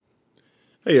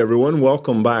Hey everyone,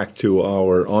 welcome back to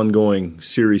our ongoing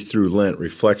series through Lent,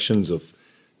 Reflections of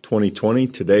 2020.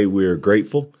 Today we are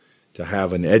grateful to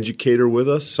have an educator with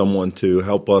us, someone to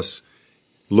help us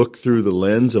look through the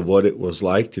lens of what it was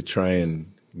like to try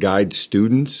and guide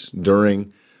students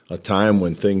during a time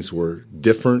when things were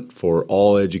different for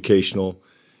all educational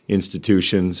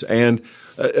institutions. And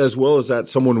as well as that,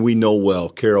 someone we know well,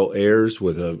 Carol Ayres,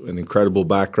 with an incredible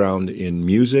background in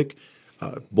music,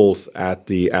 both at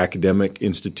the academic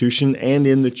institution and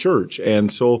in the church.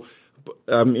 And so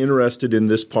I'm interested in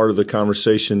this part of the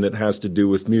conversation that has to do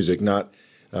with music, not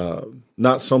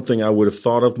something I would have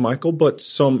thought of, Michael, but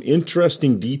some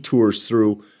interesting detours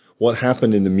through what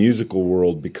happened in the musical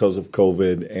world because of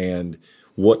COVID and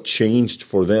what changed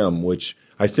for them, which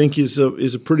I think is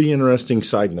a pretty interesting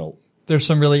side note. There's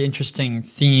some really interesting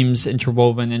themes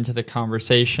interwoven into the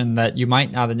conversation that you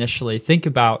might not initially think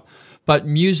about. But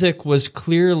music was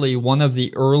clearly one of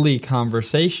the early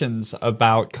conversations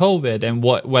about COVID and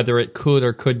whether it could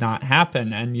or could not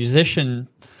happen. And musicians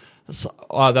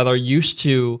that are used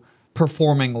to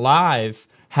performing live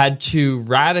had to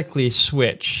radically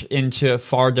switch into a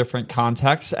far different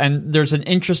context. And there's an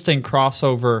interesting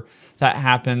crossover that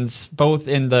happens both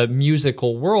in the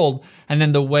musical world and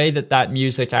then the way that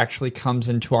music actually comes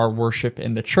into our worship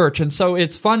in the church. And so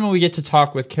it's fun when we get to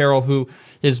talk with Carol, who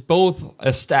is both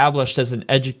established as an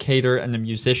educator and a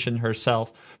musician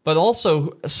herself, but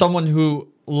also someone who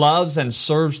loves and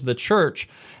serves the church.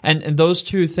 And those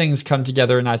two things come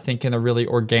together, and I think in a really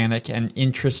organic and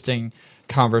interesting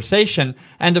conversation.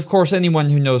 And of course, anyone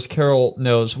who knows Carol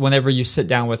knows whenever you sit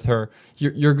down with her,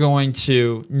 you're going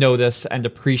to notice and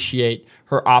appreciate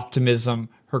her optimism,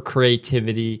 her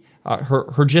creativity,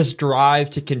 her just drive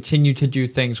to continue to do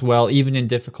things well, even in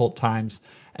difficult times.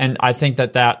 And I think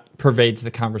that pervades the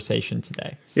conversation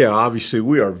today. Yeah, obviously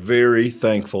we are very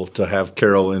thankful to have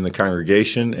Carol in the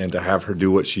congregation and to have her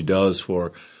do what she does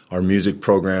for our music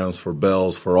programs, for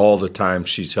Bells, for all the time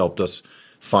she's helped us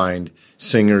find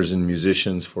singers and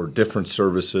musicians for different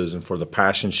services and for the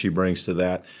passion she brings to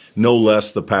that, no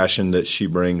less the passion that she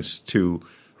brings to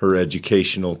her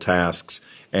educational tasks.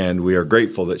 And we are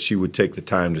grateful that she would take the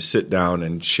time to sit down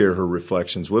and share her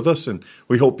reflections with us, and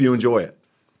we hope you enjoy it.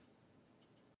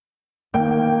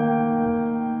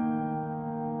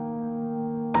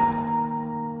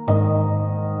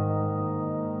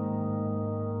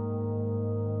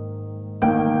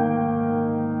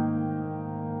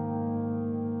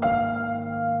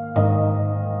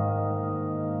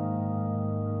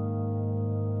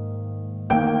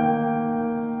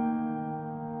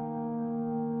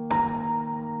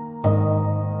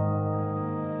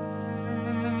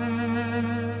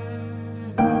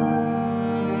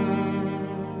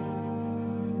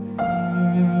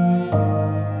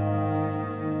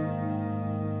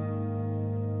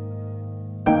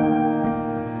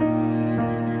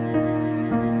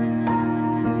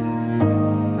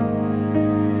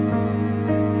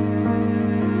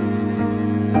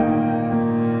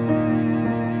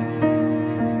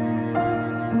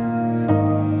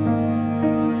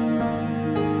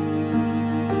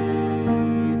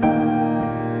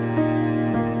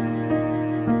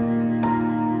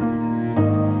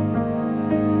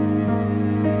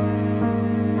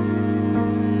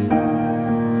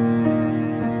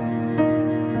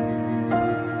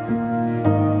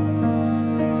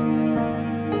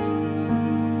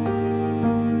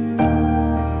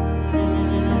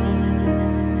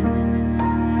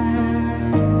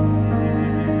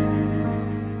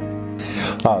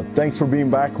 Thanks for being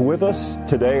back with us.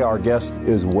 Today our guest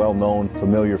is well-known,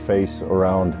 familiar face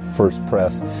around First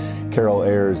Press. Carol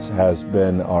Ayres has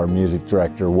been our music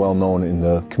director, well-known in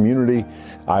the community,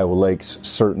 Iowa Lakes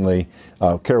certainly.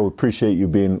 Carol, we appreciate you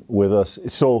being with us.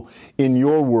 So in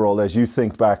your world, as you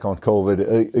think back on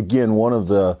COVID, again, one of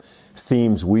the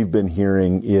themes we've been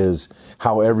hearing is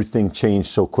how everything changed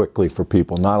so quickly for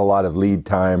people. Not a lot of lead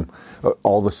time.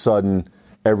 All of a sudden,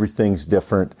 everything's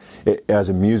different. As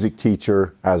a music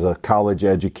teacher, as a college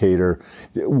educator,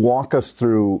 walk us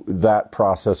through that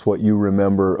process, what you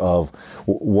remember of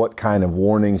what kind of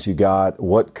warnings you got,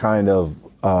 what kind of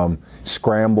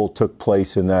scramble took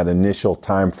place in that initial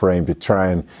time frame to try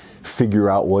and figure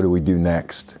out what do we do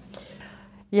next.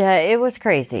 Yeah, it was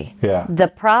crazy. Yeah. The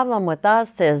problem with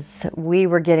us is we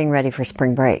were getting ready for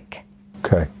spring break.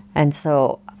 Okay. And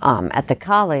so at the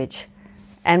college,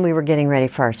 and we were getting ready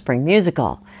for our spring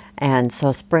musical. And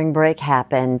so spring break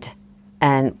happened,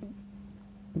 and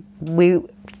we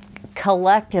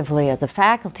collectively as a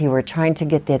faculty were trying to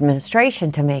get the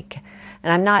administration to make,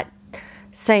 and I'm not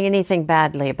saying anything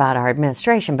badly about our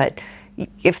administration, but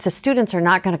if the students are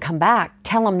not going to come back,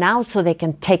 tell them now so they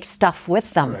can take stuff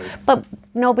with them. Right. But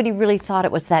nobody really thought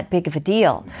it was that big of a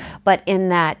deal. But in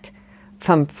that,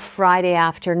 from Friday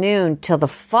afternoon till the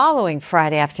following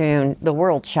Friday afternoon, the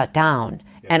world shut down,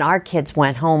 and our kids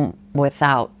went home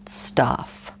without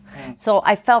stuff. So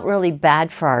I felt really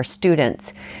bad for our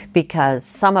students because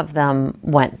some of them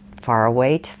went far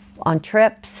away on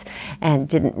trips and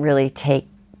didn't really take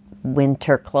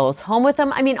winter clothes home with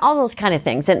them. I mean, all those kind of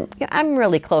things. And I'm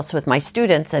really close with my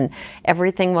students, and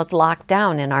everything was locked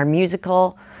down in our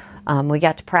musical. We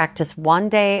got to practice one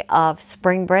day of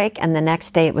spring break, and the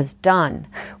next day it was done.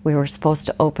 We were supposed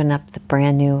to open up the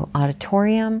brand new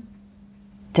auditorium.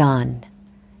 Done.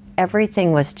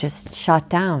 Everything was just shut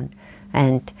down.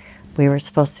 And we were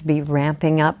supposed to be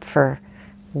ramping up for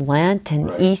Lent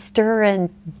and Easter, and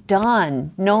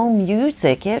done. No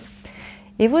music. It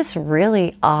was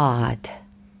really odd.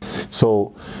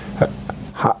 So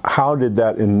how did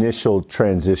that initial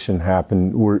transition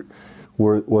happen?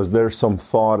 Was there some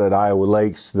thought at Iowa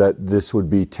Lakes that this would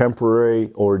be temporary,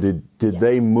 or did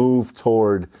they move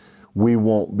toward we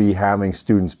won't be having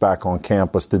students back on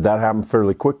campus? Did that happen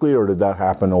fairly quickly, or did that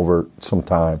happen over some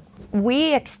time?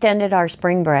 We extended our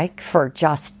spring break for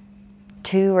just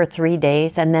 2 or 3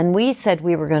 days, and then we said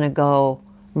we were going to go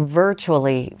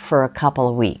virtually for a couple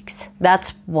of weeks.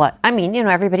 That's what, I mean,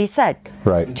 everybody said.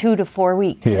 Right. 2 to 4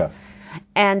 weeks. Yeah.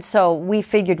 And so we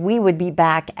figured we would be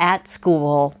back at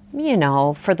school,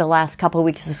 for the last couple of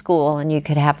weeks of school, and you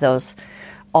could have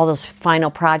all those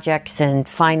final projects and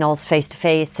finals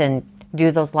face-to-face and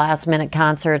do those last-minute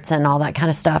concerts and all that kind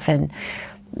of stuff, and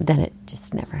then it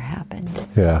just never happened.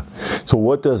 Yeah. So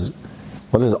what does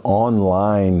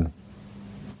online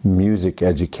music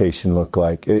education look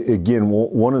like? Again,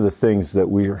 one of the things that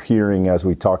we're hearing as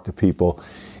we talk to people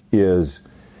is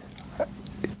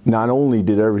not only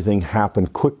did everything happen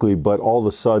quickly, but all of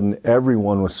a sudden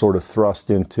everyone was sort of thrust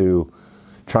into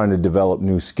trying to develop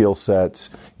new skill sets,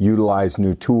 utilize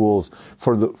new tools.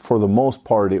 For the most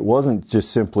part, it wasn't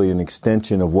just simply an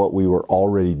extension of what we were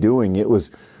already doing. It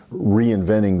was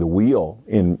reinventing the wheel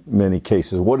in many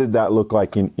cases. What did that look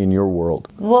like in your world?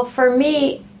 Well, for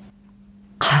me,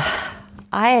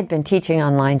 I had been teaching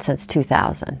online since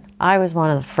 2000. I was one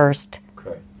of the first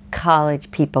college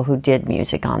people who did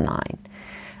music online.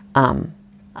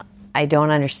 I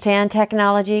don't understand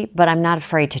technology, but I'm not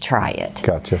afraid to try it.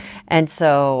 Gotcha. And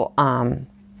so,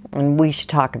 and we should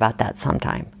talk about that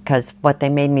sometime, because what they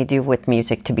made me do with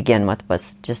music to begin with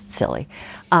was just silly.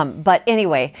 But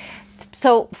anyway,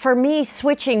 so for me,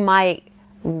 switching my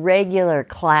regular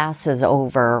classes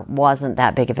over wasn't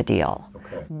that big of a deal.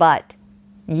 Okay. But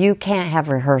you can't have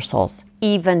rehearsals,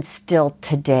 even still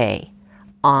today,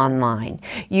 online.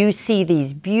 You see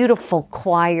these beautiful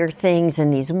choir things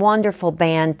and these wonderful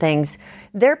band things.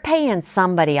 They're paying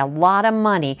somebody a lot of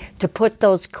money to put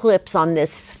those clips on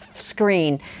this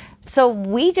screen. So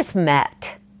we just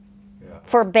met.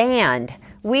 For band,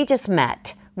 we just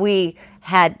met. We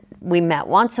met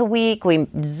once a week. We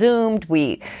Zoomed.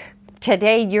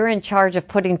 Today you're in charge of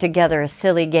putting together a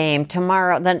silly game.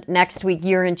 Tomorrow, the next week,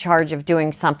 you're in charge of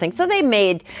doing something. So they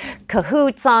made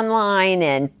Kahoots online,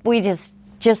 and we just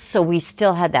so we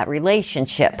still had that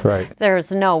relationship. Right.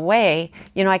 There's no way.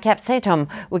 I kept saying to them,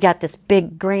 we got this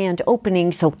big grand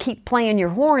opening, so keep playing your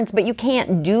horns, but you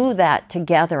can't do that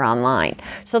together online.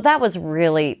 So that was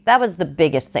the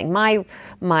biggest thing.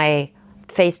 My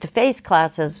face-to-face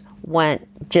classes went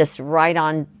just right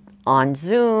on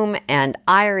Zoom, and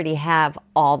I already have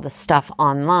all the stuff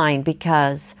online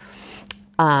because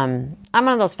I'm one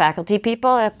of those faculty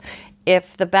people.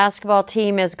 If the basketball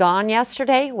team is gone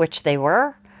yesterday, which they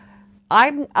were,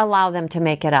 I allow them to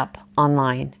make it up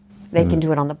online. They can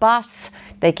do it on the bus.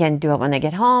 They can do it when they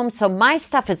get home. So my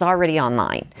stuff is already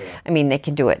online. Yeah. I mean, they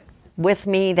can do it with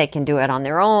me. They can do it on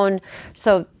their own.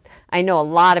 So I know a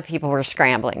lot of people were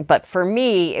scrambling. But for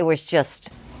me, it was just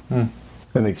an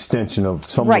extension of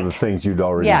some of the things you'd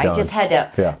already done. Yeah, I just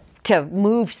had to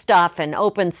move stuff and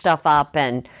open stuff up,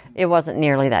 and it wasn't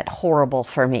nearly that horrible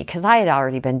for me because I had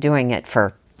already been doing it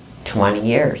for 20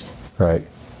 years. Right.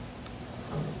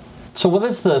 So what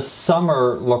does the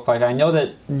summer look like? I know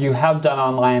that you have done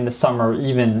online in the summer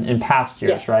even in past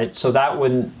years, right? So that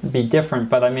wouldn't be different.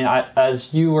 But I mean,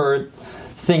 as you were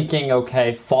thinking,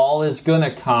 okay, fall is going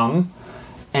to come,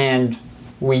 and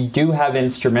we do have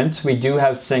instruments, we do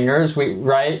have singers,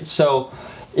 right? So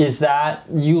is that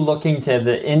you looking to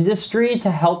the industry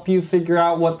to help you figure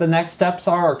out what the next steps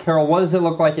are? Or Carol, what does it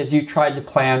look like as you tried to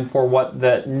plan for what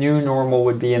the new normal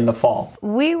would be in the fall?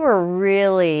 We were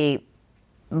really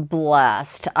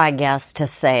blessed, I guess, to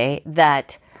say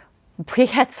that we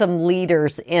had some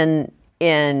leaders in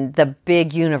in the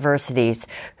big universities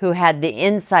who had the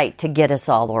insight to get us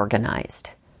all organized.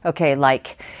 Okay,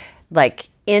 like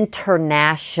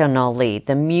internationally,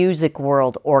 the music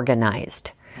world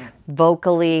organized,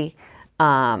 vocally,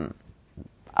 the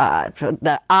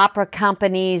opera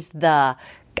companies, the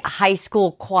high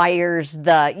school choirs,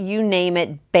 the you name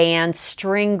it, bands,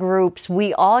 string groups.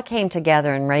 We all came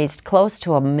together and raised close to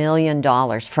 $1 million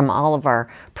from all of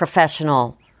our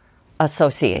professional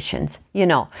associations,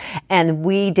 and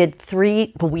we did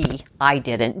I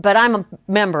didn't, but I'm a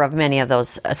member of many of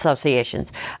those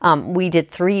associations. We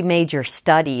did 3 major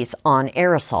studies on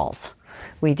aerosols.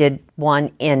 We did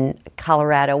one in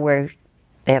Colorado where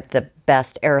they have the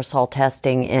best aerosol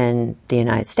testing in the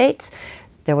United States.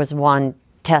 There was one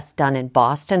test done in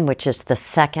Boston, which is the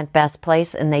second best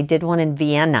place, and they did one in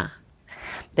Vienna.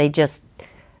 They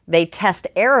test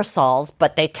aerosols,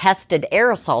 but they tested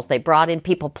aerosols. They brought in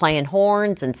people playing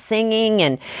horns and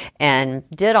singing and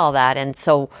did all that. And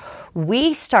so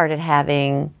we started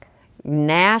having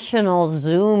national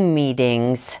Zoom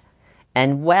meetings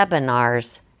and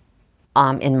webinars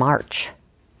in March,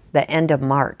 the end of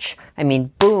March. I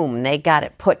mean, boom, they got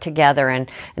it put together and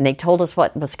they told us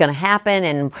what was going to happen,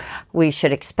 and we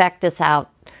should expect this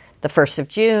out the 1st of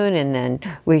June, and then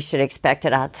we should expect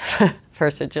it out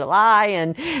 1st of July,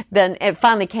 and then it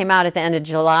finally came out at the end of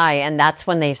July, and that's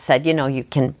when they said, you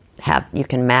can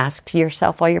mask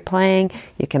yourself while you're playing,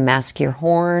 you can mask your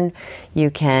horn, you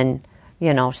can,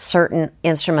 certain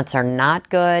instruments are not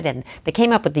good, and they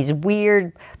came up with these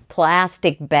weird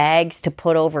plastic bags to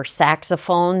put over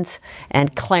saxophones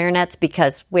and clarinets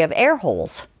because we have air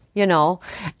holes.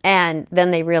 And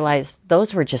then they realized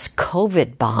those were just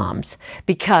COVID bombs,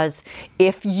 because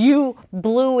if you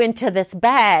blew into this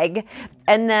bag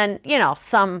and then,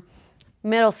 some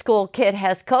middle school kid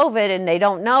has COVID and they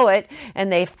don't know it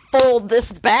and they fold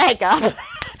this bag up.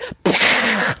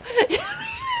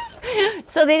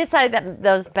 So they decided that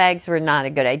those bags were not a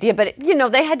good idea, but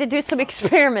they had to do some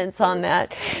experiments on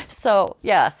that. So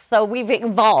so we've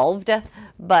evolved,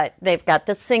 but they've got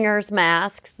the singer's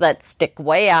masks that stick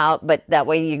way out, but that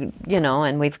way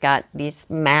and we've got these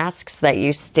masks that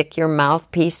you stick your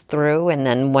mouthpiece through, and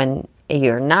then when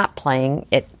you're not playing,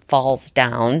 it falls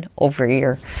down over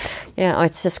your,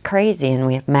 it's just crazy. And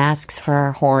we have masks for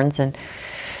our horns, and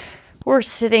we're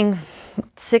sitting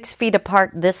 6 feet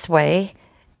apart this way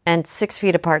and 6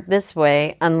 feet apart this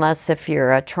way, unless if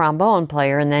you're a trombone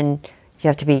player, and then you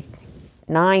have to be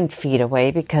 9 feet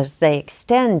away because they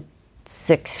extend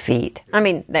 6 feet. I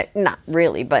mean, not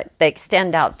really, but they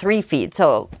extend out 3 feet.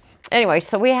 So anyway,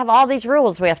 so we have all these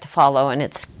rules we have to follow, and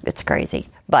it's crazy.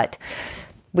 But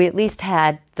we at least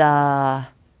had the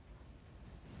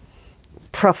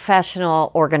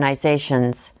professional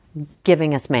organizations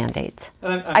giving us mandates.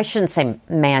 I shouldn't say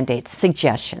mandates,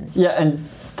 suggestions. Yeah, and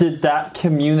did that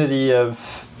community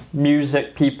of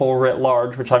music people writ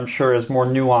large, which I'm sure is more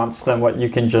nuanced than what you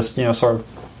can just, sort of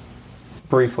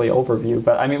briefly overview,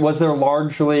 but I mean, was there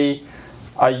largely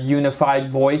a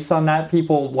unified voice on that?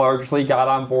 People largely got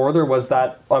on board, or was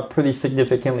that a pretty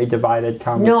significantly divided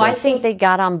conversation? No, I think they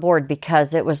got on board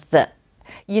because it was that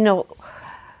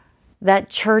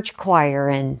church choir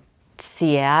in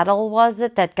Seattle, was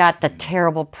it, that got the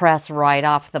terrible press right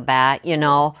off the bat,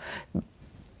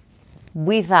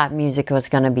 We thought music was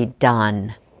going to be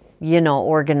done.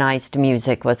 Organized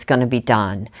music was going to be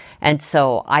done. And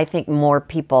so I think more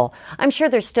people, I'm sure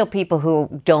there's still people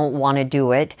who don't want to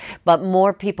do it, but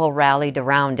more people rallied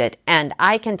around it. And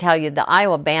I can tell you the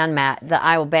Iowa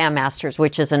Bandmasters,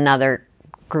 which is another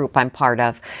group I'm part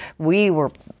of, we were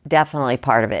definitely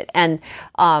part of it. And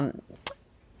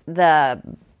the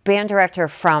band director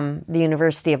from the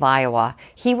University of Iowa,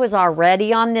 he was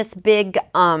already on this big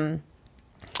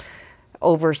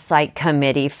oversight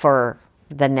committee for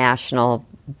the National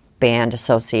Band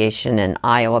Association and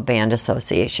Iowa Band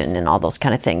Association and all those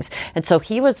kind of things. And so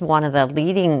he was one of the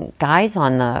leading guys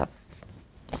on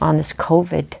this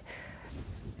COVID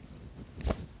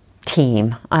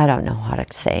team. I don't know how to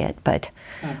say it, but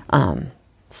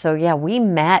so yeah, we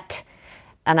met.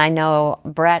 And I know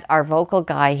Brett, our vocal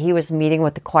guy, he was meeting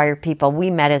with the choir people. We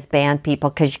met as band people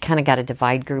because you kind of got to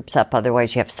divide groups up.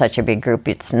 Otherwise, you have such a big group,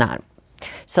 it's not.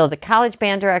 So the college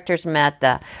band directors met,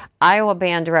 the Iowa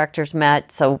band directors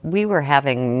met. So we were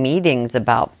having meetings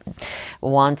about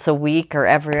once a week or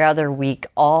every other week,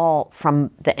 all from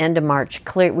the end of March.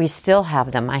 Clear, we still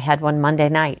have them. I had one Monday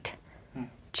night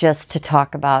just to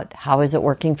talk about how is it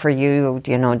working for you?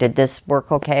 Did this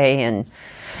work okay? And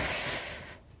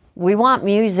we want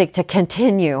music to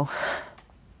continue.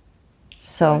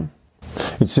 So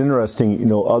it's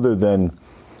interesting, other than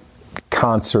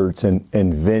concerts and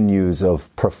venues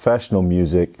of professional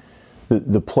music,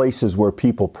 the places where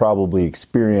people probably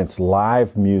experience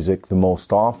live music the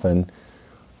most often,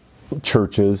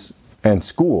 churches and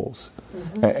schools.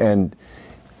 Mm-hmm. And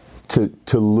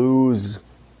to lose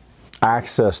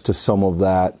access to some of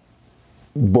that,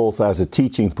 both as a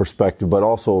teaching perspective, but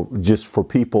also just for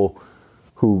people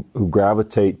who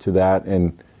gravitate to that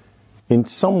and in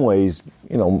some ways,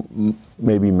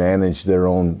 maybe manage their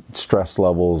own stress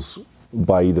levels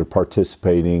by either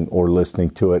participating or listening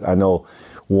to it. I know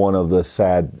one of the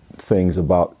sad things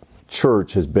about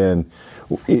church has been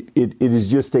it is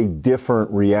just a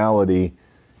different reality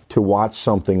to watch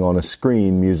something on a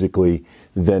screen musically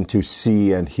than to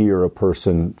see and hear a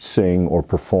person sing or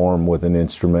perform with an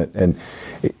instrument. And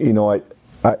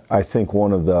I think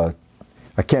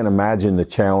I can't imagine the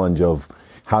challenge of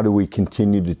how do we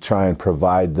continue to try and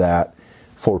provide that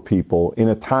for people in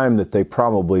a time that they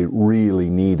probably really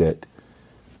need it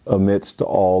amidst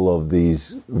all of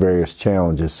these various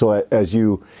challenges. So as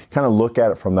you kind of look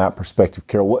at it from that perspective,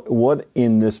 Carol, what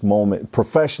in this moment,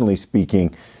 professionally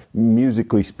speaking,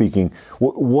 musically speaking,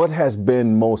 what has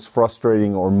been most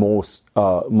frustrating or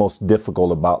most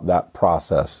difficult about that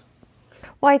process?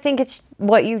 Well, I think it's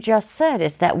what you just said,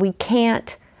 is that we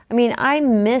can't, I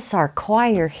miss our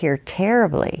choir here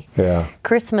terribly. Yeah.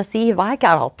 Christmas Eve, I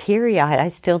got all teary-eyed. I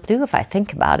still do if I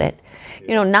think about it.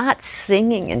 Not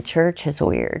singing in church is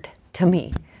weird to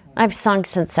me. I've sung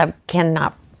since I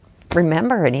cannot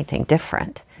remember anything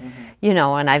different. Mm-hmm.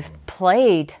 And I've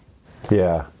played.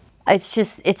 Yeah. It's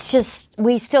just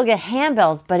we still get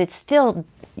handbells, but it's still,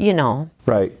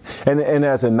 Right. And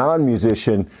as a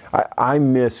non-musician, I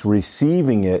miss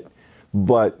receiving it,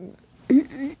 but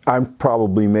I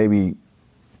probably maybe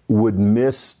would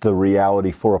miss the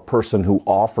reality for a person who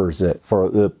offers it, for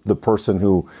the person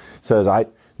who says,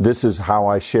 this is how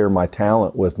I share my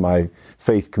talent with my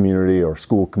faith community or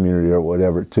school community or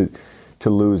whatever. To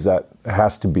lose that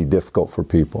has to be difficult for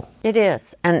people. It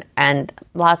is. And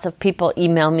lots of people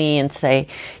email me and say,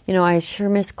 I sure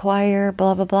miss choir,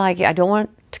 blah, blah, blah. I don't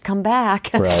want to come back.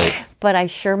 Right. But I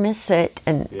sure miss it.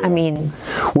 And yeah.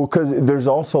 Well, because there's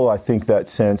also, I think, that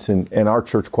sense, and our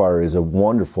church choir is a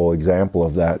wonderful example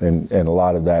of that, and a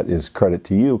lot of that is credit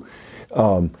to you.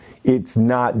 It's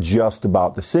not just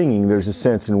about the singing. There's a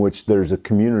sense in which there's a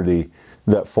community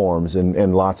that forms,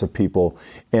 and lots of people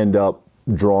end up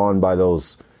drawn by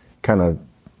those kind of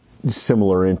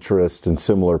similar interests and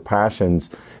similar passions,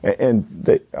 and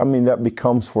that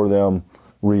becomes for them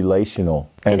relational.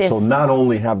 And so not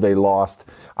only have they lost,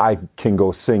 I can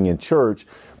go sing in church,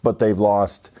 but they've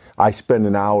lost, I spend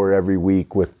an hour every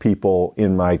week with people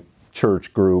in my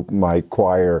church group, my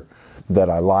choir, that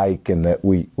I like, and that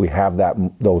we have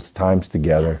those times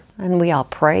together. And we all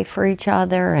pray for each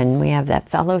other, and we have that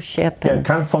fellowship. Yeah, it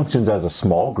kind of functions as a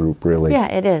small group, really.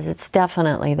 Yeah, it is. It's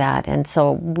definitely that. And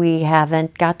so we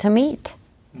haven't got to meet,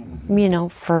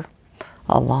 for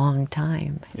a long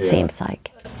time, it seems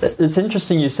like. It's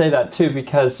interesting you say that, too,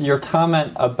 because your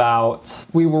comment about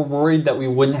we were worried that we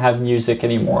wouldn't have music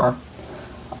anymore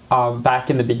back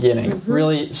in the beginning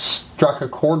really struck a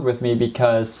chord with me,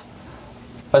 because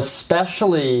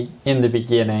especially in the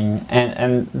beginning,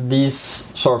 and these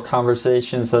sort of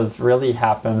conversations have really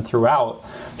happened throughout,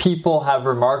 people have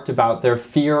remarked about their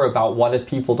fear about what if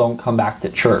people don't come back to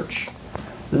church,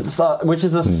 which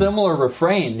is a similar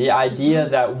refrain, the idea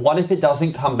that what if it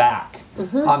doesn't come back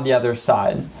on the other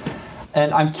side.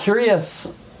 And I'm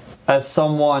curious, as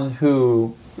someone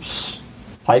whose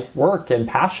life work and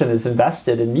passion is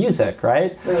invested in music,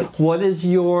 right? What is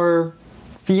your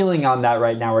feeling on that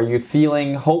right now? Are you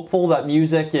feeling hopeful that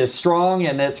music is strong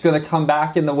and it's going to come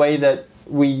back in the way that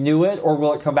we knew it, or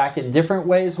will it come back in different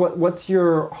ways? What's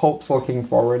your hopes looking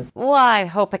forward? Well, I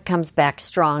hope it comes back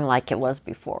strong like it was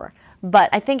before. But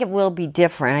I think it will be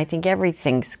different. I think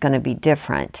everything's going to be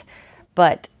different.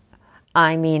 But,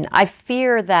 I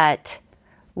fear that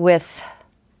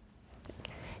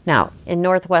now, in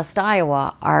Northwest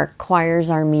Iowa, our choirs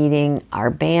are meeting, our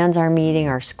bands are meeting,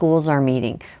 our schools are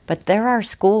meeting. But there are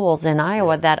schools in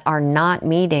Iowa that are not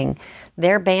meeting.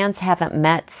 Their bands haven't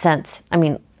met since,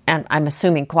 and I'm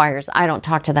assuming choirs. I don't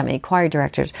talk to that many choir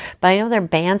directors. But I know their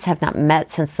bands have not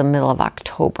met since the middle of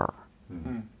October.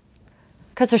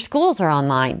 Because their schools are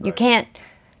online. Right. You can't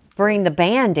bring the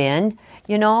band in,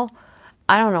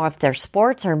 I don't know if their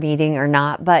sports are meeting or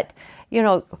not, but,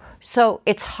 so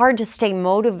it's hard to stay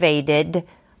motivated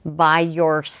by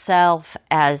yourself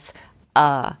as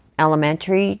a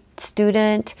elementary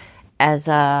student, as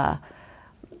a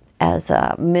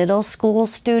middle school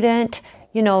student.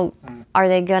 Are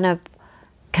they going to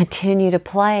continue to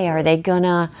play? Are they going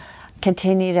to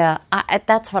continue to,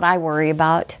 that's what I worry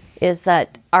about, is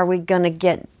that are we going to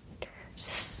get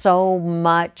so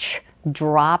much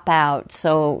dropout,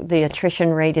 so the attrition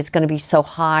rate is going to be so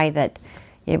high that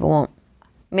it won't.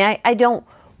 I mean, I don't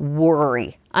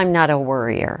worry. I'm not a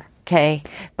worrier, okay?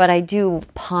 But I do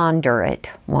ponder it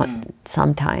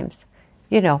sometimes.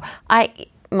 You know,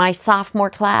 my sophomore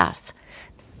class,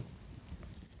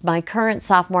 my current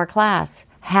sophomore class,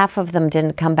 half of them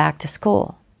didn't come back to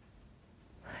school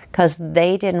because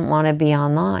they didn't want to be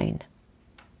online.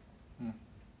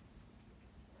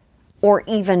 Or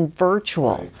even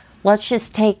virtual. Right. Let's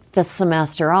just take the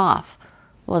semester off.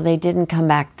 Well, they didn't come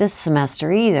back this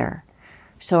semester either.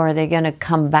 So are they going to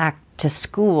come back to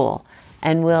school?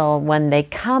 And when they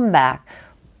come back,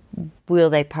 will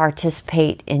they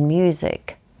participate in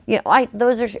music? You know,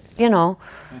 those are, you know,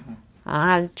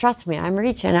 trust me, I'm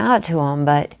reaching out to them,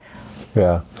 but.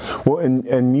 Yeah. Well,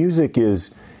 and music is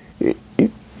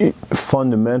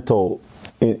fundamental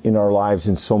in our lives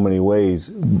in so many ways,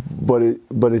 but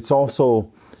it's also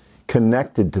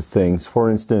connected to things. For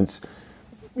instance,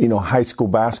 you know, high school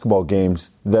basketball games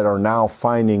that are now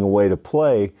finding a way to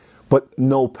play, but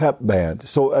no pep band.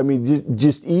 So, I mean,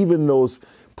 just even those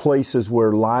places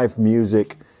where live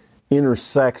music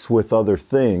intersects with other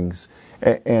things,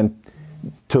 and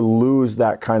to lose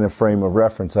that kind of frame of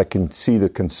reference, I can see the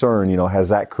concern. You know, has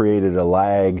that created a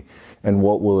lag, and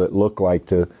what will it look like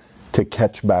to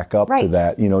catch back up to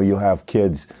that? You know, you have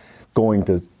kids going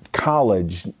to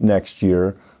college next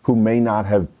year who may not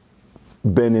have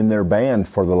been in their band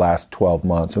for the last 12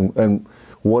 months. And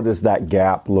what does that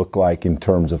gap look like in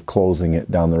terms of closing it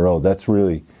down the road? That's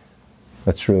really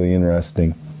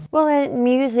interesting. Well,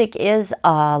 music is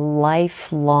a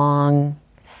lifelong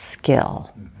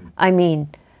skill. I mean,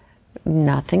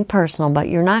 nothing personal, but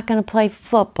you're not going to play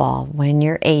football when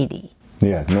you're 80.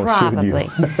 Yeah, nor Probably.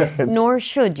 should you. Nor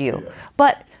should you. Yeah.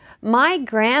 But my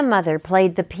grandmother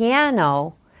played the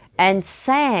piano and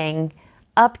sang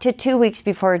up to 2 weeks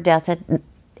before her death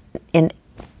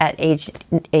at age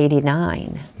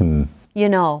 89. You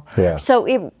know. Yeah.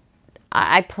 So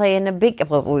I play in a big.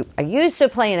 Well, I used to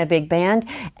play in a big band,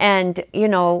 and you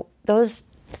know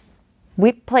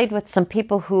we played with some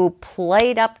people who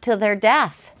played up to their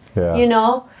death. Yeah. You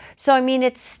know. So, I mean,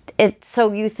 it's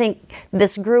so you think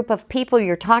this group of people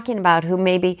you're talking about who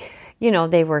maybe, you know,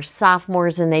 they were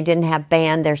sophomores and they didn't have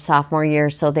band their sophomore year,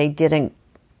 so they didn't,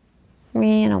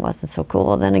 you know, it wasn't so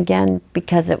cool. Then again,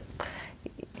 because it.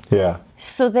 Yeah.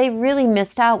 So they really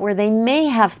missed out where they may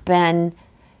have been,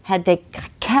 had they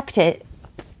kept it,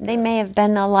 they may have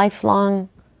been a lifelong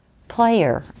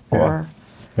player. Or.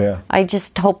 Yeah. I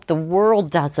just hope the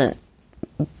world doesn't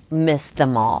miss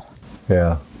them all.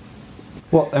 Yeah.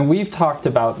 Well, and we've talked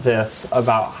about this,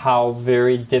 about how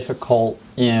very difficult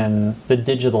in the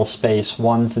digital space,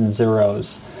 ones and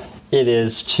zeros, it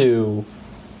is to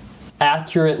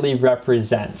accurately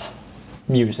represent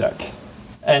music.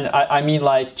 And I mean,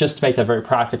 like, just to make that very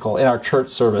practical, in our church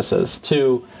services,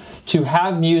 to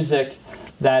have music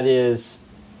that is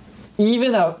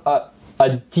even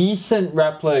a decent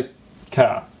replica.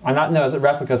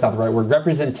 Replica is not the right word.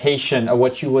 Representation of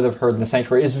what you would have heard in the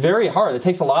sanctuary is very hard. It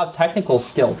takes a lot of technical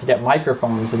skill to get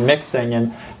microphones and mixing.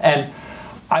 And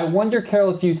I wonder,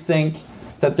 Carol, if you think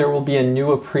that there will be a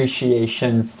new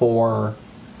appreciation for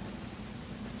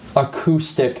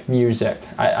acoustic music.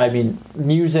 I mean,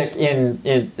 music in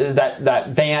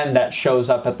that band that shows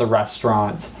up at the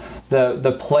restaurant,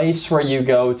 the place where you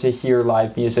go to hear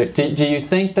live music. Do you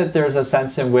think that there's a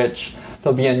sense in which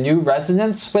there'll be a new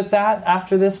resonance with that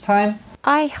after this time?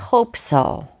 I hope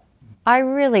so. I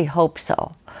really hope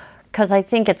so. Because I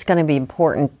think it's going to be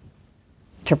important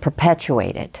to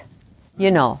perpetuate it.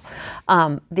 You know,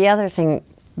 the other thing,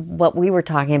 what we were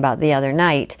talking about the other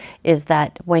night, is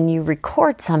that when you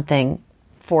record something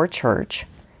for church,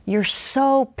 you're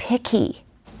so picky.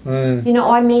 You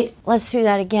know, let's do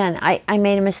that again. I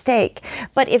made a mistake.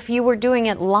 But if you were doing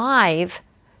it live,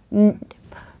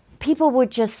 people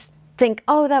would just think,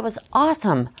 oh, that was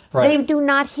awesome. Right. They do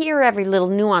not hear every little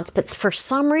nuance, but for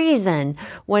some reason,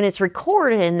 when it's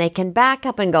recorded and they can back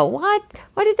up and go, what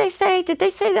did they say? Did they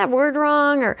say that word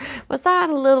wrong? Or was that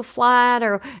a little flat?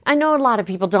 Or I know a lot of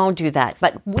people don't do that,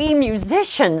 but we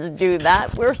musicians do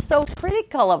that. We're so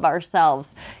critical of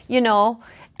ourselves, you know.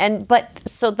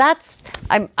 So that's,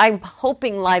 I'm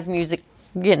hoping live music,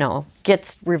 you know,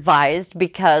 gets revised,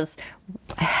 because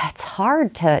it's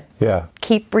hard to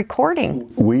keep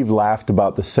recording. We've laughed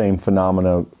about the same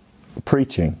phenomena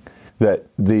preaching, that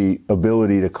the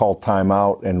ability to call time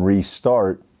out and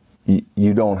restart,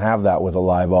 you don't have that with a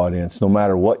live audience. No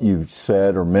matter what you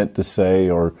said or meant to say,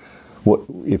 or what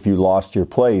if you lost your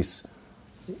place,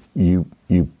 you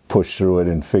push through it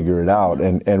and figure it out.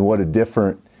 And what a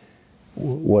different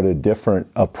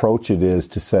approach it is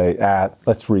to say,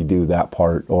 let's redo that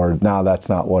part, or no, that's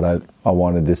not what I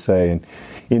wanted to say. And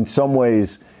in some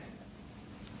ways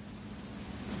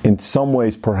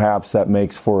perhaps that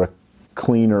makes for a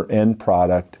cleaner end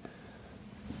product,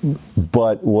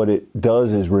 but what it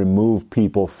does is remove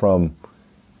people from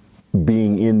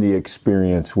being in the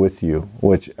experience with you,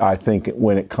 which I think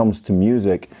when it comes to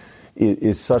music, it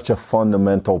is such a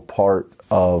fundamental part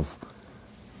of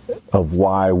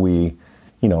why we,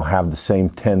 have the same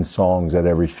 10 songs at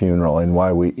every funeral, and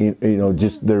why we,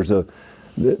 just there's a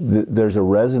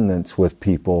resonance with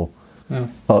people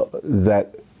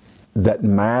that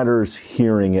matters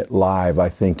hearing it live, I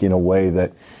think, in a way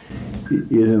that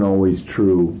isn't always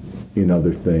true in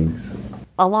other things.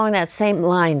 Along that same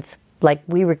lines, like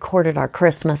we recorded our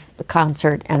Christmas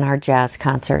concert and our jazz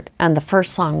concert, and the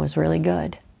first song was really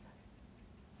good.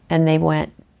 And they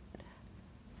went,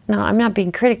 no, I'm not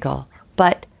being critical,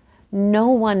 but no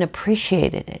one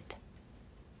appreciated it.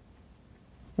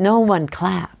 No one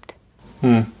clapped.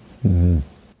 Mm-hmm.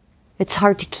 It's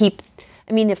hard to keep.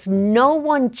 I mean, if no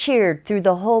one cheered through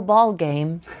the whole ball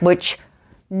game, which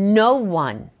no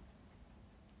one,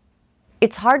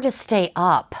 it's hard to stay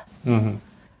up. Mm-hmm.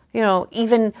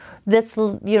 Even this,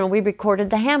 we recorded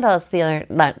the handbells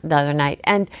the other night.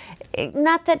 And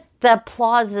not that the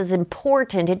applause is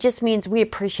important. It just means we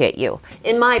appreciate you.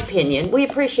 In my opinion, we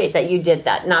appreciate that you did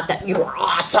that. Not that you were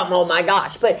awesome, oh my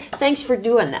gosh. But thanks for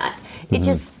doing that. Mm-hmm. It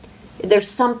just, there's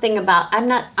something about, I'm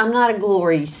not a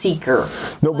glory seeker.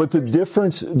 No, but the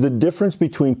difference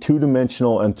between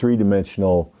two-dimensional and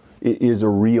three-dimensional is a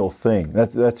real thing.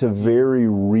 That's a very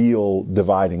real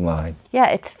dividing line. Yeah,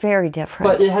 it's very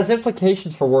different. But it has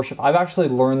implications for worship. I've actually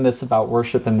learned this about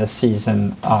worship in this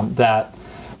season, that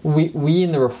we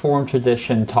in the Reformed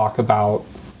tradition talk about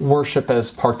worship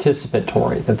as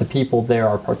participatory, that the people there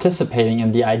are participating,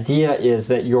 and the idea is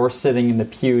that you're sitting in the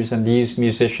pews and these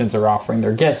musicians are offering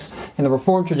their gifts. In the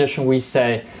Reformed tradition, we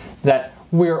say that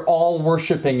we're all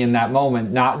worshiping in that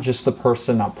moment, not just the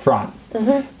person up front.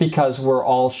 Mm-hmm. Because we're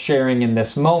all sharing in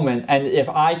this moment, and if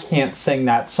I can't sing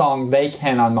that song, they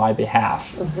can on my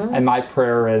behalf. Mm-hmm. And my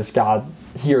prayer is, God,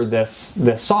 hear this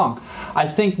song. I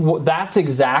think that's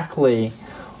exactly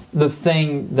the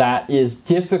thing that is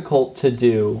difficult to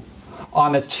do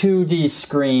on a 2D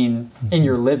screen in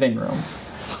your living room,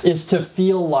 is to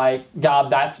feel like, God,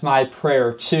 that's my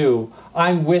prayer too.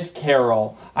 I'm with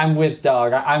Carol, I'm with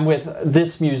Doug, I'm with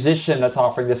this musician that's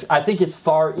offering this. I think it's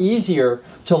far easier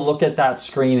to look at that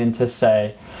screen and to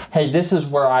say, hey, this is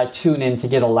where I tune in to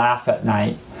get a laugh at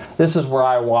night. This is where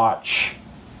I watch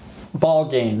ball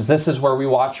games. This is where we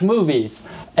watch movies.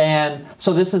 And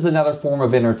so this is another form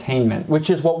of entertainment, which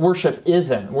is what worship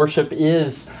isn't. Worship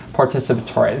is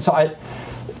participatory. And so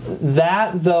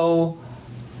though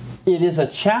it is a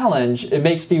challenge, it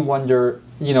makes me wonder,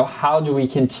 how do we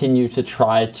continue to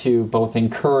try to both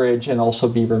encourage and also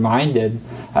be reminded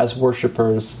as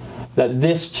worshipers that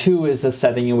this too is a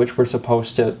setting in which we're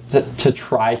supposed to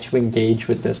try to engage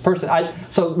with this person.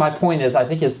 So my point is, I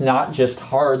think it's not just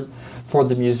hard for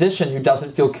the musician who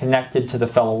doesn't feel connected to the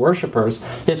fellow worshipers.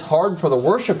 It's hard for the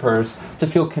worshipers to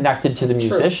feel connected to the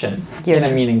musician in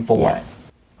a meaningful way.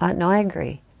 No, I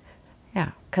agree.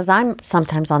 Yeah, because I'm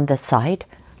sometimes on this side,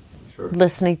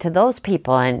 listening to those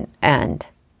people, and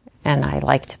I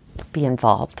like to be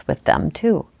involved with them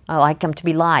too. I like them to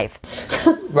be live.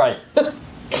 Right.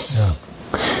 Yeah.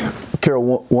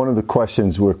 Carol, one of the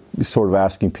questions we're sort of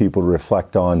asking people to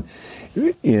reflect on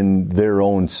in their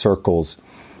own circles,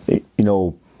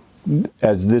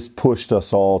 as this pushed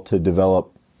us all to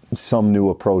develop some new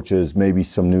approaches, maybe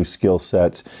some new skill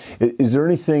sets, is there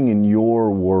anything in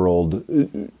your world,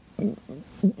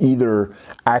 either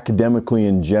academically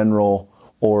in general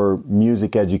or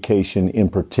music education in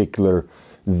particular,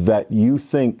 that you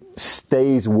think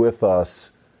stays with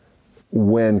us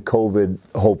when COVID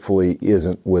hopefully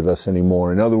isn't with us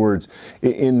anymore? In other words,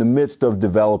 in the midst of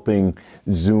developing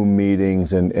Zoom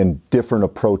meetings and different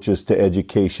approaches to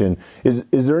education, is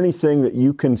there anything that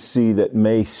you can see that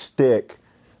may stick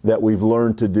that we've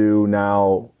learned to do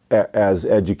now as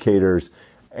educators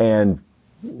and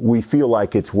we feel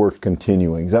like it's worth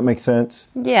continuing? Does that make sense?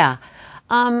 Yeah.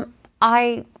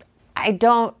 I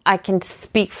can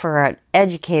speak for an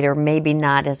educator, maybe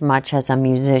not as much as a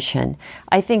musician.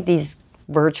 I think these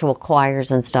virtual choirs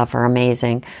and stuff are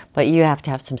amazing, but you have to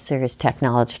have some serious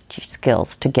technology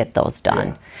skills to get those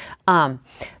done. Yeah.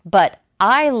 But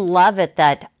I love it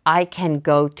that I can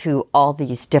go to all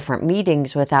these different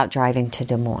meetings without driving to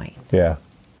Des Moines. Yeah.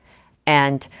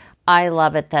 And I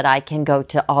love it that I can go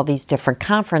to all these different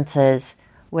conferences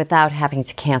without having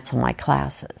to cancel my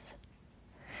classes.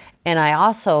 And I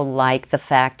also like the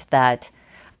fact that,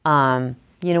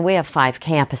 we have 5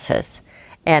 campuses,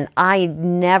 and I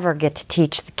never get to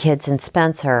teach the kids in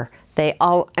Spencer.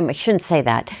 I shouldn't say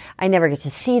that. I never get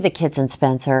to see the kids in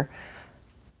Spencer.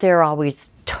 They're always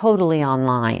totally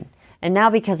online. And now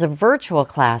because of virtual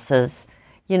classes,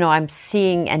 I'm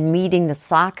seeing and meeting the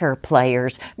soccer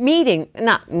players.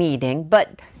 Not meeting,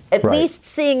 but at least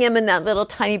seeing them in that little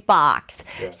tiny box.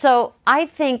 Yeah. So I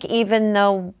think even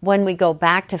though when we go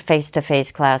back to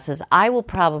face-to-face classes, I will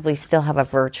probably still have a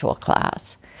virtual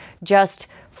class, just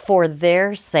for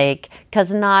their sake,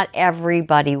 because not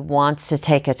everybody wants to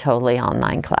take a totally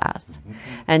online class. Mm-hmm.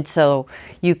 And so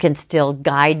you can still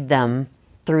guide them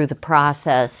through the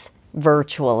process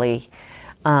virtually.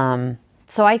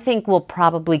 So I think we'll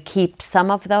probably keep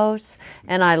some of those.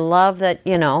 And I love that,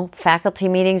 faculty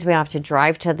meetings, we don't have to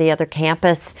drive to the other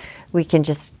campus. We can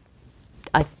just,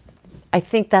 I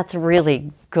think that's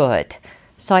really good.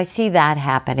 So I see that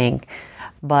happening.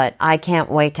 But I can't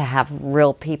wait to have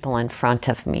real people in front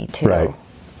of me, too.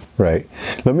 Right.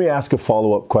 Let me ask a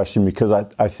follow-up question, because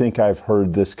I think I've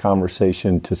heard this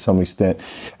conversation to some extent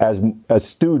as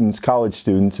students, college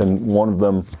students, and one of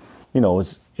them,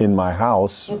 is in my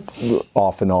house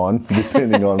off and on,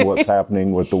 depending on what's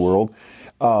happening with the world.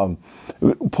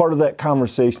 Part of that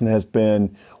conversation has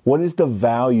been, what is the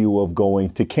value of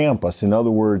going to campus? In other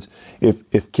words,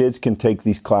 if kids can take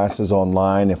these classes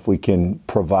online, if we can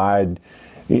provide,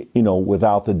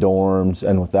 without the dorms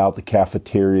and without the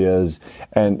cafeterias,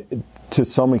 and to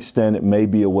some extent it may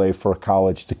be a way for a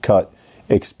college to cut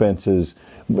expenses,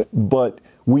 but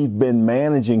we've been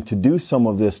managing to do some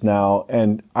of this now,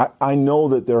 and I know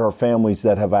that there are families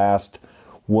that have asked,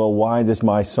 well, why does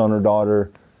my son or daughter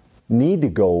need to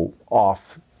go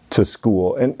off to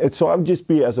school? And so I'd just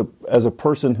be, as a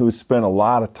person who's spent a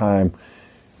lot of time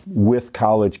with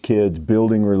college kids,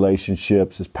 building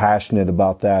relationships, is passionate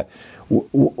about that.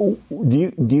 Do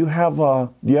you have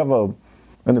an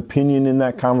opinion in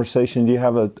that conversation? Do you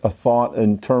have a thought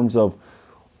in terms of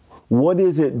what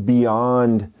is it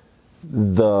beyond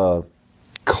the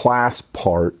class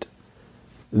part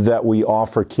that we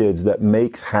offer kids that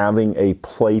makes having a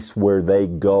place where they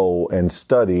go and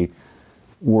study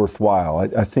worthwhile?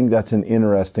 I think that's an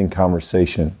interesting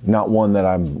conversation. Not one that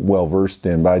I'm well versed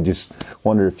in, but I just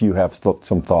wonder if you have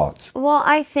some thoughts. Well,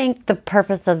 I think the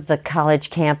purpose of the college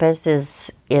campus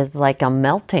is like a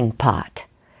melting pot.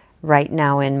 Right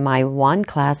now in my one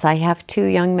class, I have 2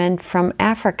 young men from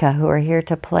Africa who are here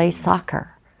to play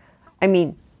soccer. I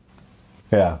mean,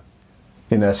 yeah,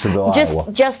 in Estherville,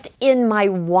 Iowa. Just in my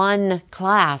one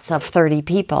class of 30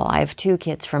 people, I have 2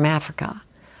 kids from Africa.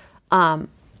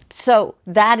 So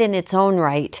that in its own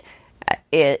right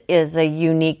is a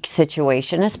unique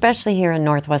situation, especially here in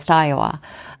Northwest Iowa.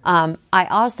 I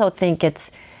also think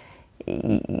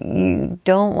you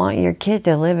don't want your kid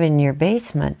to live in your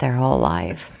basement their whole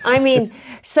life. I mean,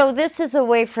 so this is a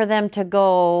way for them to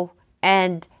go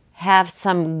and have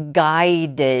some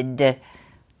guided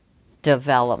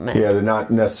development. Yeah, they're not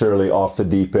necessarily off the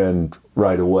deep end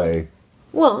right away.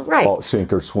 Well, right.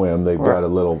 Sink or swim. They've got a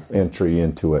little entry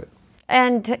into it.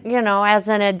 And, as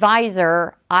an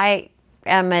advisor, I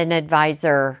am an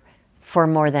advisor for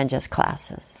more than just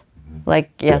classes. Like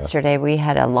yesterday, we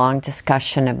had a long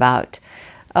discussion about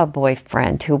a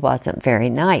boyfriend who wasn't very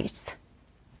nice.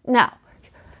 Now,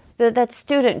 that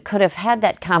student could have had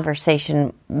that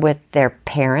conversation with their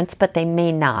parents, but they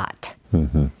may not.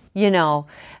 Mm-hmm.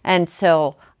 And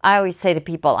so I always say to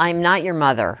people, I'm not your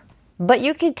mother, but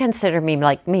you can consider me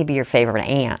like maybe your favorite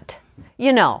aunt.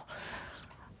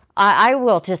 I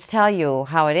will just tell you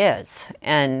how it is,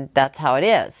 and that's how it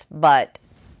is. But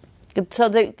so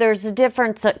there's a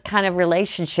different kind of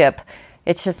relationship.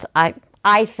 It's just,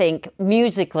 I think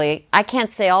musically, I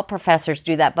can't say all professors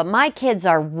do that, but my kids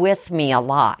are with me a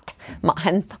lot.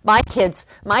 My kids,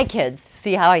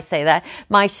 see how I say that?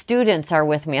 My students are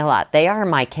with me a lot. They are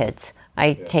my kids.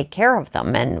 I take care of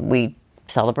them, and we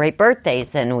celebrate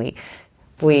birthdays, and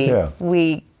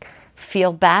we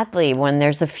feel badly when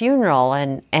there's a funeral,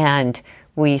 and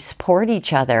we support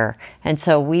each other. And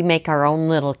so we make our own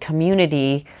little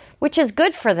community, which is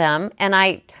good for them. And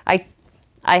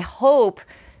I hope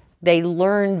they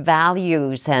learn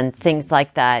values and things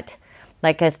like that.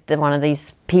 Like one of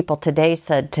these people today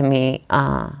said to me,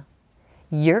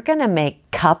 you're going to make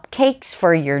cupcakes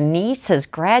for your niece's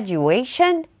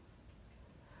graduation?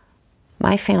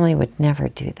 My family would never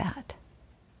do that.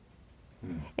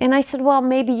 And I said, well,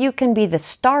 maybe you can be the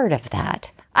start of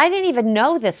that. I didn't even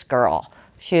know this girl.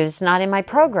 She was not in my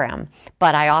program,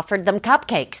 but I offered them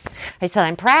cupcakes. I said,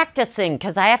 I'm practicing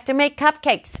because I have to make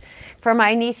cupcakes for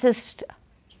my nieces.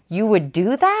 You would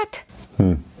do that?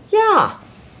 Yeah.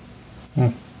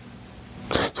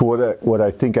 So what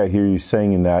I think I hear you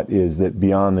saying in that is that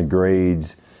beyond the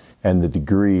grades and the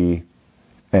degree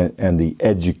and the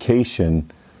education,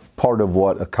 part of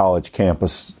what a college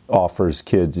campus offers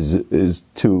kids is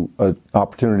to an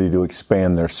opportunity to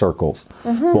expand their circles,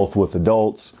 both with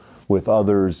adults, with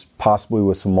others, possibly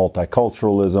with some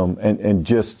multiculturalism, and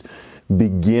just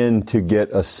begin to get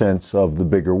a sense of the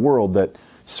bigger world that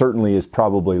certainly is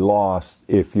probably lost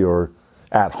if you're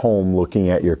at home looking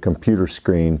at your computer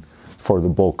screen for the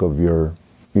bulk of your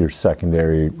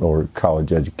secondary or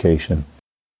college education.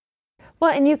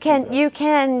 Well, and you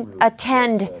can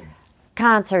attend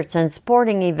concerts and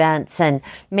sporting events and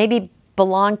maybe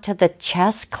belong to the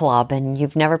chess club, and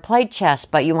you've never played chess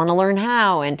but you want to learn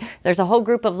how, and there's a whole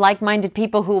group of like-minded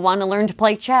people who want to learn to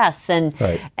play chess, and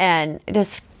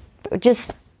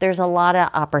just there's a lot of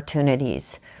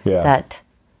opportunities.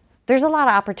 There's a lot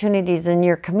of opportunities in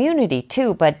your community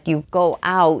too, but you go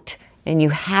out and you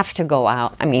have to go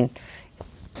out. I mean,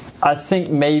 I think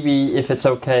maybe, if it's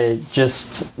okay,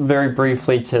 just very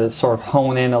briefly to sort of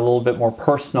hone in a little bit more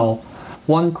personal,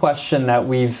 one question that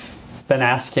we've been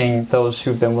asking those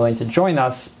who've been willing to join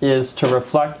us is to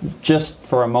reflect just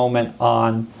for a moment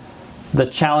on the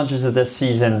challenges of this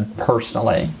season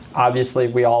personally. Obviously,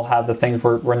 we all have the things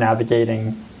we're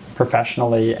navigating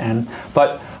professionally,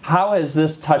 but how has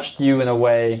this touched you in a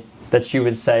way that you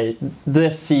would say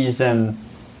this season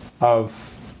of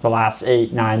the last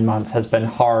 8-9 months has been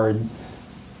hard?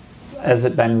 Has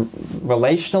it been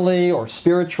relationally or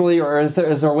spiritually, or is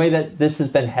there a way that this has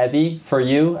been heavy for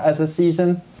you as a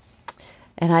season?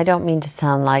 And I don't mean to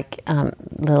sound like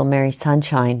Little Mary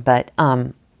Sunshine, but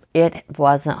it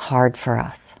wasn't hard for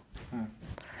us.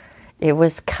 It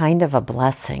was kind of a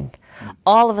blessing.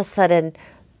 All of a sudden,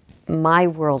 my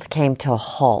world came to a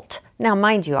halt. Now,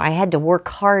 mind you, I had to work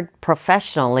hard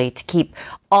professionally to keep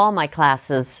all my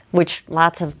classes, which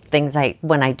lots of things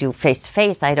when I do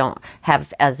face-to-face, I don't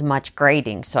have as much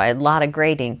grading. So I had a lot of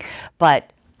grading, but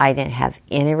I didn't have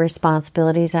any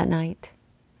responsibilities at night.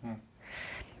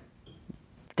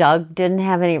 Doug didn't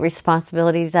have any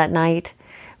responsibilities at night.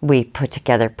 We put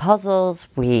together puzzles.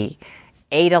 We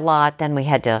ate a lot. Then I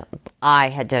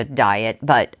had to diet,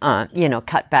 but,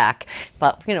 cut back.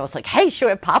 But, it's like, hey, should we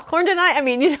have popcorn tonight? I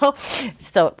mean,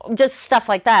 so just stuff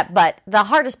like that. But the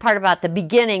hardest part about the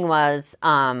beginning was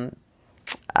Emily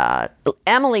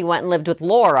went and lived with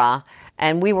Laura,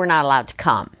 and we were not allowed to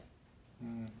come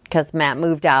because Matt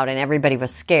moved out and everybody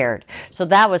was scared. So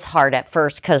that was hard at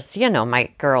first because, my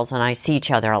girls and I see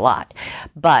each other a lot.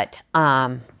 But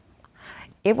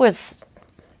it was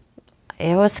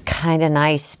kind of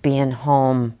nice being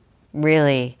home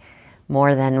really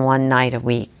more than one night a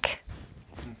week.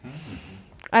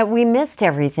 We missed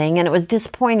everything, and it was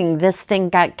disappointing. This thing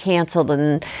got canceled,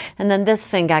 and then this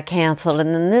thing got canceled,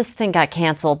 and then this thing got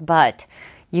canceled, but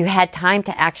you had time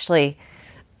to actually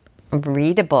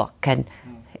read a book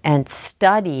and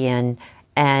study,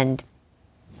 and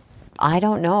I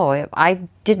don't know.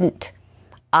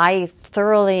 I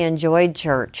thoroughly enjoyed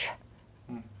church.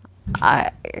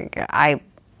 I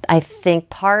think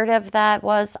part of that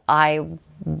was I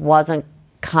wasn't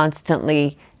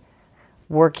constantly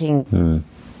working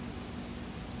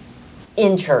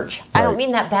in church. Right. I don't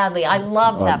mean that badly. I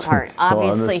love that part,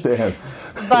 obviously.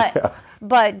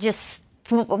 But just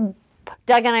Doug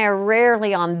and I are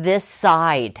rarely on this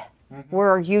side.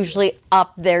 We're usually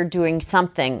up there doing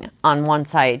something on one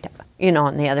side,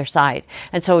 on the other side.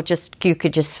 And so you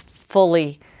could just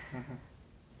fully,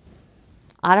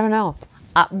 I don't know.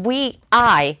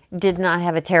 I did not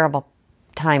have a terrible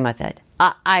time with it.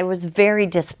 I was very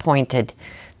disappointed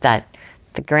that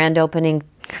the grand opening,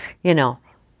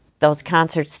 those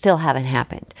concerts still haven't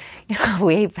happened.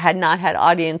 We've not had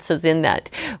audiences in that.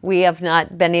 We have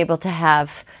not been able to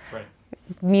have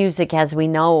music as we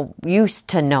used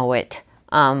to know it.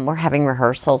 We're having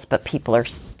rehearsals, but people are,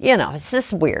 it's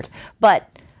just weird. But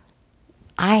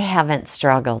I haven't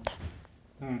struggled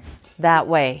that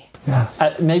way.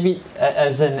 Yeah. Maybe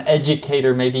as an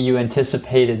educator, maybe you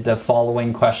anticipated the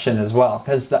following question as well,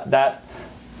 because that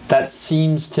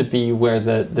seems to be where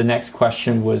the next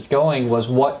question was going, was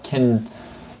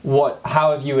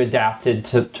how have you adapted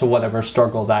to whatever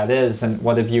struggle that is, and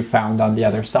what have you found on the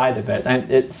other side of it?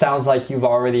 And it sounds like you've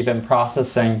already been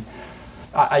processing.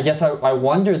 I guess I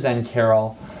wonder then,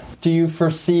 Carol, do you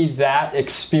foresee that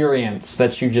experience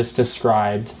that you just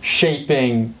described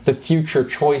shaping the future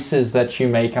choices that you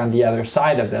make on the other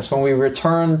side of this? When we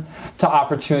return to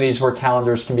opportunities where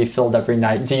calendars can be filled every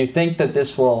night, do you think that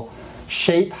this will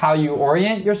shape how you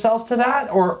orient yourself to that,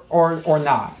 or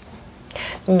not?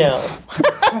 No.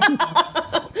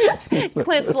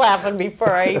 Clint's laughing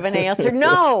before I even answer.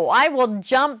 No, I will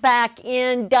jump back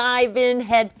in, dive in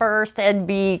head first, and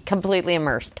be completely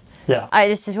immersed. Yeah.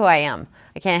 This is who I am.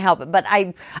 I can't help it. But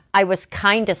I was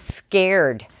kind of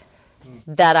scared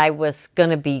that I was going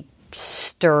to be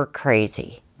stir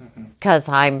crazy. Because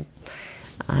I'm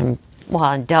and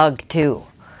Doug too,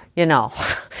 you know.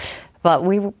 But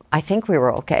I think we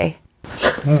were okay.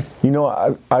 You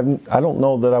know, I don't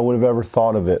know that I would have ever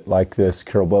thought of it like this,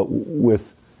 Carol, but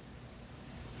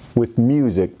with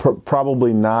music,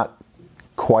 probably not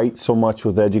quite so much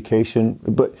with education,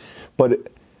 but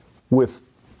with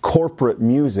corporate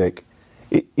music,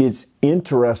 it's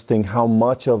interesting how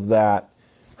much of that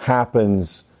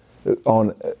happens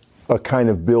on a kind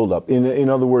of build-up. In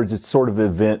other words, it's sort of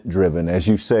event-driven. As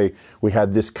you say, we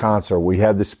had this concert, we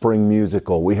had the spring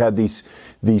musical, we had these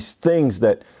things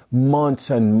that months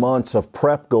and months of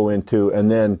prep go into, and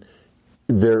then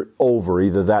they're over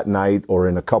either that night or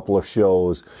in a couple of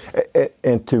shows.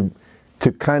 And to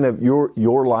kind of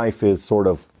your life is sort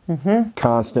of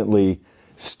constantly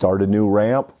start a new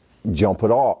ramp, jump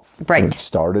it off. Right.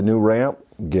 Start a new ramp,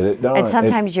 get it done. And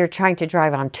sometimes you're trying to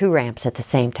drive on two ramps at the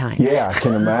same time. Yeah, I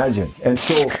can imagine. And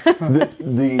so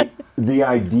the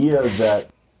idea that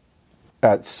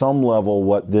at some level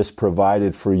what this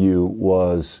provided for you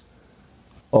was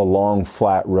a long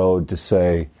flat road to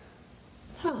say,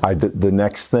 the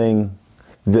next thing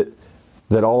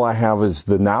that all I have is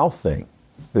the now thing.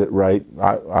 Right?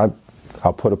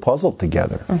 I'll put a puzzle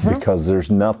together because there's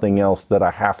nothing else that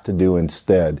I have to do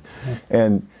instead.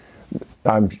 And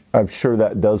I'm sure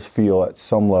that does feel at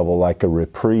some level like a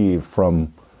reprieve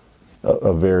from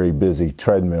a very busy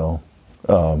treadmill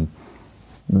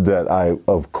that I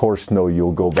of course know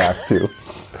you'll go back to.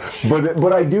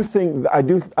 But I do think I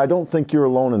don't think you're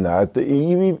alone in that.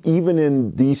 Even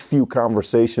in these few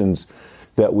conversations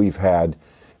that we've had,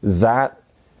 that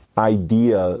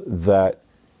idea that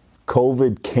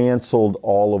COVID canceled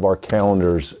all of our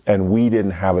calendars and we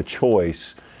didn't have a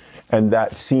choice, and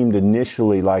that seemed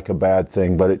initially like a bad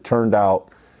thing, but it turned out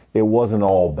it wasn't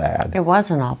all bad. It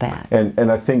wasn't all bad. And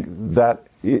I think that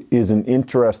is an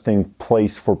interesting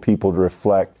place for people to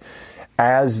reflect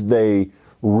as they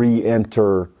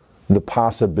re-enter the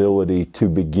possibility to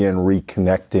begin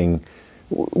reconnecting,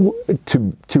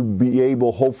 to be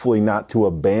able hopefully not to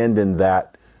abandon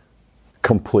that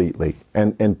completely,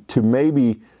 and to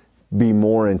maybe be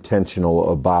more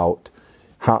intentional about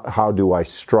how do I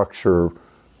structure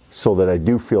so that I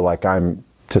do feel like I'm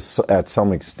at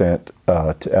some extent,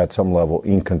 at some level,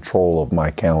 in control of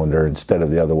my calendar instead of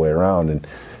the other way around. And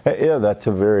yeah,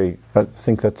 I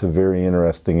think that's a very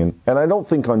interesting and I don't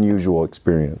think unusual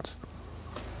experience.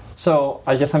 So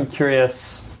I guess I'm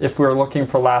curious, if we were looking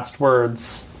for last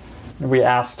words, we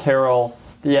asked Carol,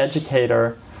 the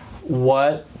educator,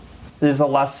 what is a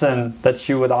lesson that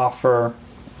you would offer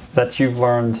that you've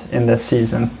learned in this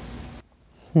season?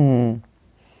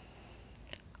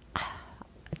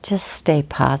 Just stay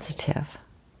positive.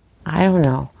 I don't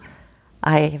know.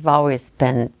 I've always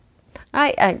been,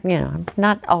 I'm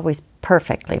not always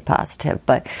perfectly positive,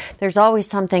 but there's always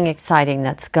something exciting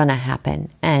that's going to happen.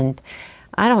 And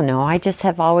I don't know. I just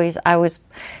have always, I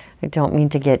don't mean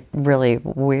to get really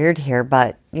weird here,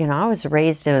 but, I was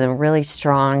raised in a really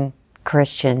strong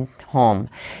Christian home.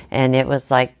 And it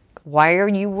was like, why are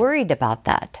you worried about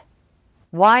that?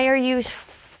 Why are you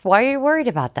worried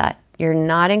about that? You're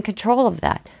not in control of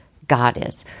that. God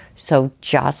is. So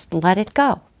just let it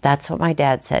go. That's what my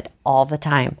dad said all the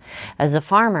time. As a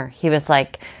farmer, he was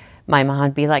like, my mom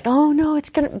would be like, oh no,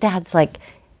 Dad's like,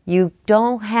 you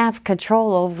don't have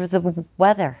control over the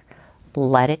weather.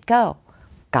 Let it go.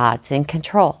 God's in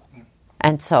control.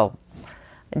 And so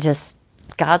just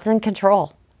God's in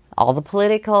control. All the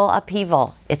political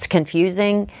upheaval, it's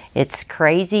confusing, it's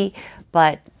crazy,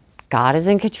 but God is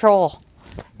in control,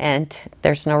 and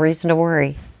there's no reason to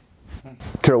worry.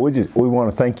 Carol, we want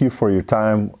to thank you for your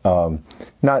time,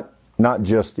 not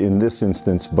just in this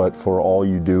instance, but for all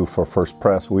you do for First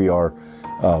Press. We are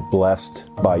blessed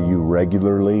by you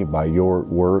regularly, by your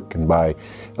work, and by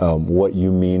what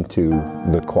you mean to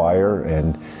the choir.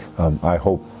 And I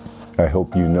hope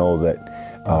you know that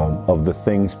of the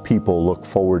things people look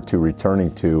forward to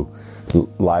returning to,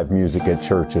 live music at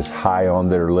church is high on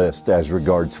their list as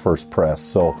regards First Press.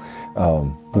 So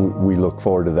we look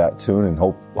forward to that soon, and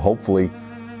hopefully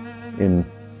in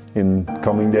in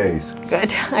coming days.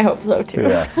 Good. I hope so too.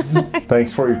 Yeah.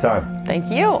 Thanks for your time. Thank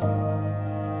you.